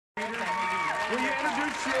Will you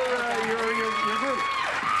introduce your group?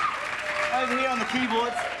 Over here on the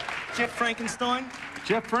keyboards, Jeff Frankenstein.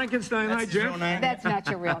 Jeff Frankenstein. That's Hi, his Jeff. real name. That's not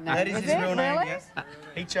your real name, That is is his it? real name, Really? yes.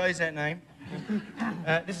 He chose that name.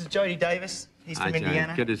 This is Jody Davis. He's from Hi, John.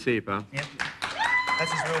 Indiana. Good to see you, pal. Yep.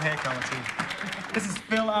 That's his real hair colour, too. This is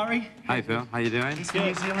Phil Urry. Hi, Phil. How you doing? He's from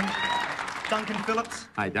New Zealand. Duncan Phillips.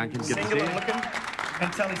 Hi, Duncan. Good to see Single you. and looking.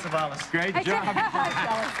 And Telly Savalas. Great job.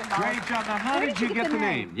 Great job. Now, how did you get the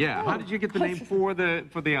name? Yeah, how did you get the name for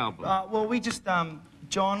the album? Well, we just,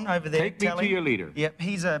 John over there, Take Me Telly, to Your Leader. Yep,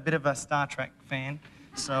 he's a bit of a Star Trek fan.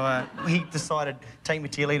 So he decided Take Me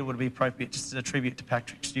to Your Leader would be appropriate, just as a tribute to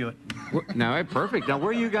Patrick Stewart. No, perfect. Now, where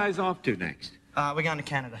are you guys off to next? We're going to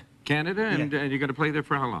Canada. Canada? And Yeah. you're going to play there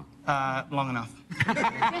for how long? Long enough.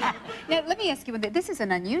 Now, let me ask you, this is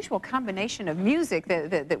an unusual combination of music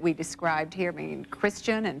that we described here. I mean,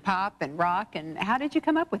 Christian and pop and rock. And how did you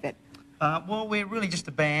come up with it? Well, we're really just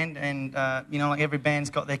a band, and, you know, like every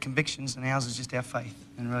band's got their convictions, and ours is just our faith.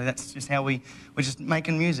 And really, that's just how we're just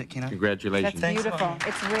making music, you know. Congratulations. That's Thanks a beautiful. lot.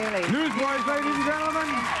 It's really... Newsboys, ladies and gentlemen.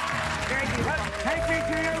 Very beautiful. Take Me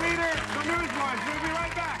to Your Leader, the Newsboys. We'll be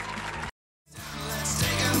right back.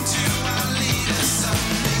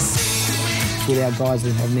 With our guys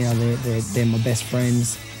we have now, they're my best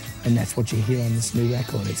friends, and that's what you hear on this new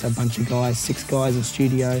record. It's a bunch of guys, 6 guys in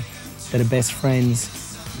studio that are best friends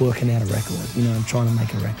working out a record, you know, and trying to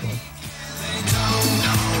make a record.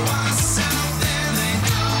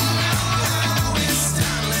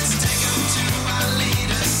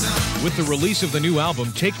 With the release of the new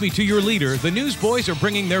album, Take Me to Your Leader, the Newsboys are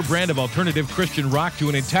bringing their brand of alternative Christian rock to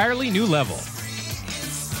an entirely new level.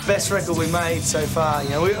 Best record we made so far, you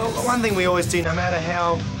know. One thing we always do, no matter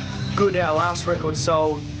how good our last record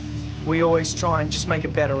sold, we always try and just make a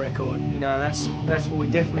better record. You know, that's what we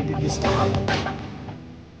definitely did this time.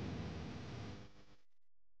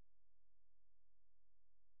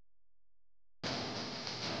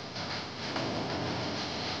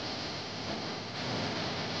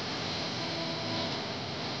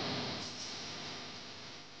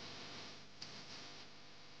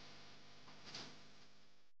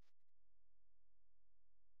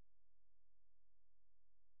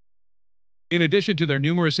 In addition to their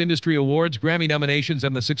numerous industry awards, Grammy nominations,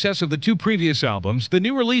 and the success of the 2 previous albums, the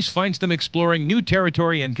new release finds them exploring new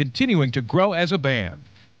territory and continuing to grow as a band.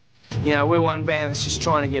 You know, we're one band that's just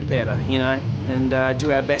trying to get better, you know, and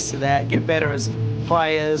do our best at that, get better as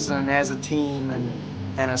players and as a team and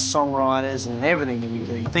as songwriters and everything that we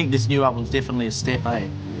do. I think this new album's definitely a step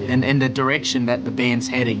in the direction that the band's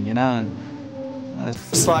heading, you know.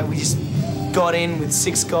 It's like we just got in with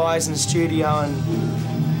 6 guys in the studio and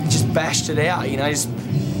just bashed it out, you know, just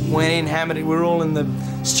went in, hammered it. We were all in the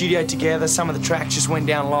studio together. Some of the tracks just went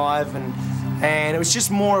down live, and it was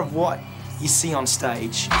just more of what you see on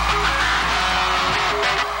stage.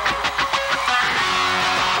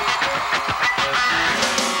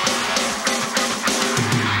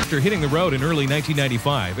 After hitting the road in early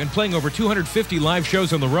 1995 and playing over 250 live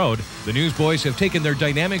shows on the road, the Newsboys have taken their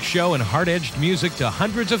dynamic show and hard-edged music to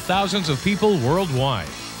hundreds of thousands of people worldwide.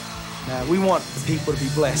 We want the people to be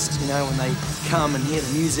blessed, you know, when they come and hear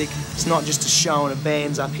the music. It's not just a show and a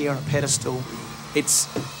band's up here on a pedestal. It's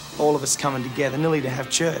all of us coming together, nearly to have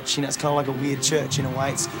church. You know, it's kind of like a weird church in a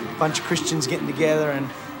way. It's a bunch of Christians getting together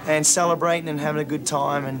and celebrating and having a good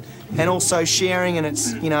time and also sharing, and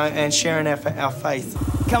it's, you know, and sharing our faith.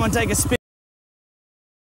 Come and take a spin.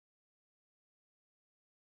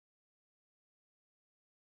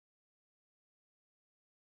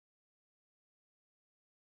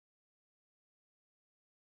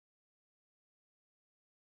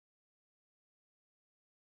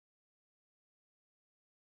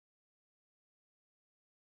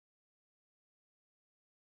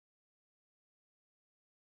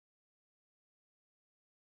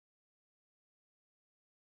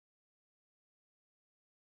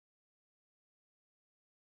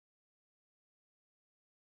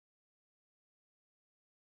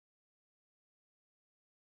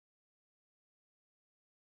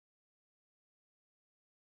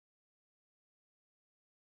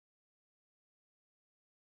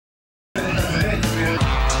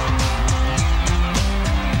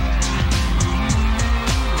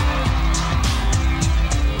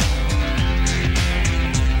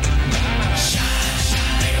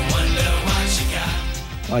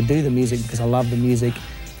 I do the music because I love the music,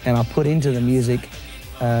 and I put into the music,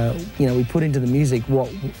 you know, we put into the music what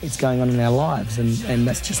is going on in our lives, and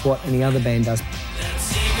that's just what any other band does.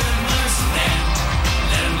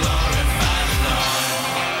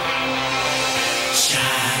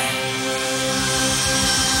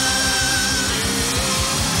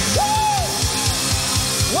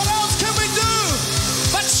 What else can we do?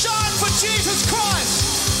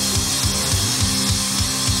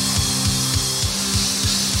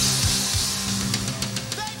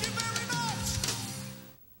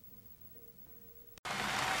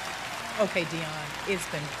 Okay, Dion, it's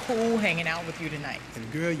been cool hanging out with you tonight.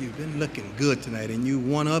 And girl, you've been looking good tonight, and you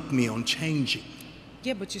one-upped me on changing.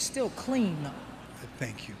 Yeah, but you're still clean, though.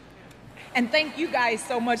 Thank you. And thank you guys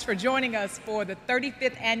so much for joining us for the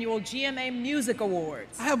 35th Annual GMA Music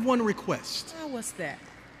Awards. I have one request. Oh, what's that?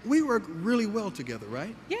 We work really well together,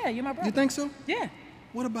 right? Yeah, you're my brother. You think so? Yeah.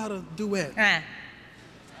 What about a duet? Ah.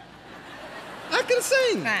 I can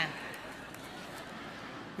sing. Ah.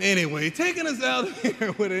 Anyway, taking us out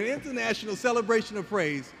here with an international celebration of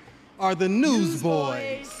praise are the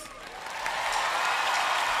Newsboys.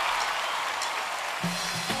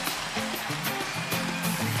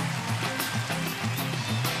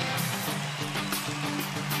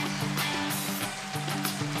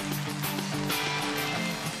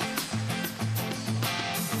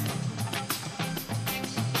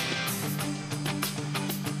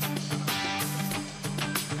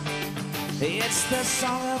 It's the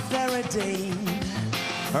song of the redeemed,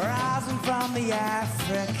 rising from the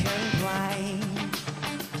African plain.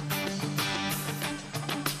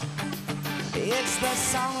 It's the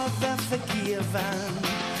song of the forgiven,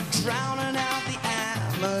 drowning out the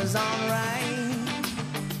Amazon rain.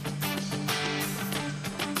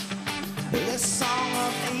 The song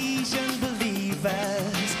of Asian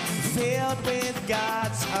believers, filled with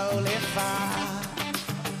God's holy fire.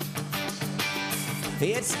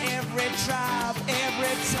 It's every tribe,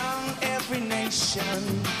 every tongue, every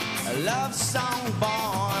nation, a love song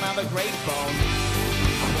born of a great bone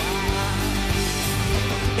choir.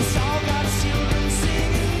 It's all God's children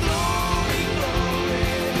singing glory, glory,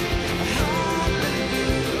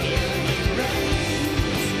 hallelujah, He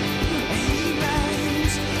reigns, He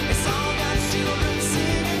reigns. It's all God's children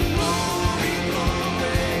singing glory,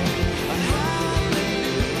 glory,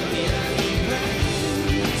 hallelujah, He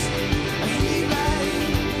reigns, He reigns.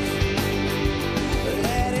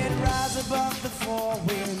 Above the four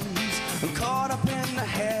winds, I'm caught up in the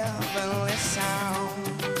heavenly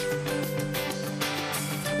sound.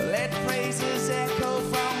 Let praises echo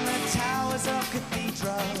from the towers of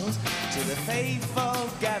cathedrals to the faithful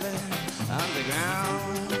gathered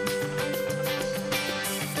underground.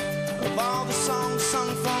 Of all the songs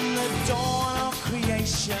sung from the dawn of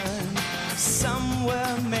creation, some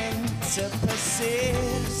were meant to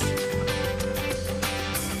persist.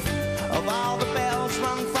 Of all the bells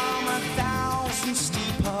rung from 1,000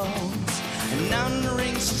 steeples, none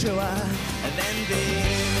rings truer than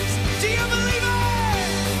this. Do you believe it?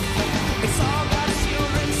 It's all God's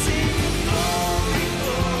children singing glory,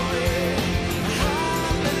 glory,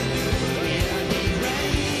 hallelujah, He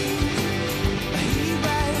reigns, He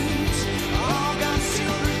reigns. All God's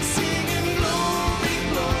children singing glory,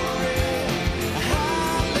 glory,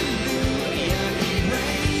 hallelujah, He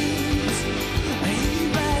reigns, He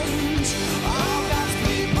reigns. All God's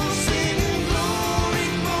people singing glory,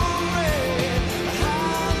 glory,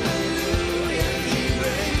 hallelujah, He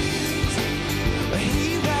reigns, He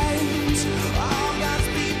reigns. All God's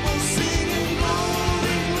people singing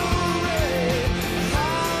glory, glory,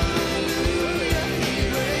 hallelujah, He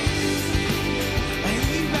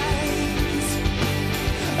reigns,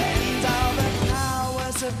 and all the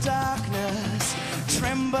powers of darkness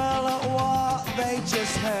tremble at what they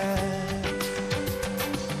just heard.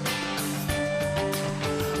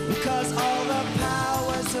 Because all the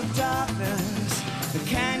powers of darkness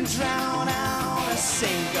can drown out a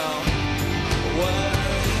single word.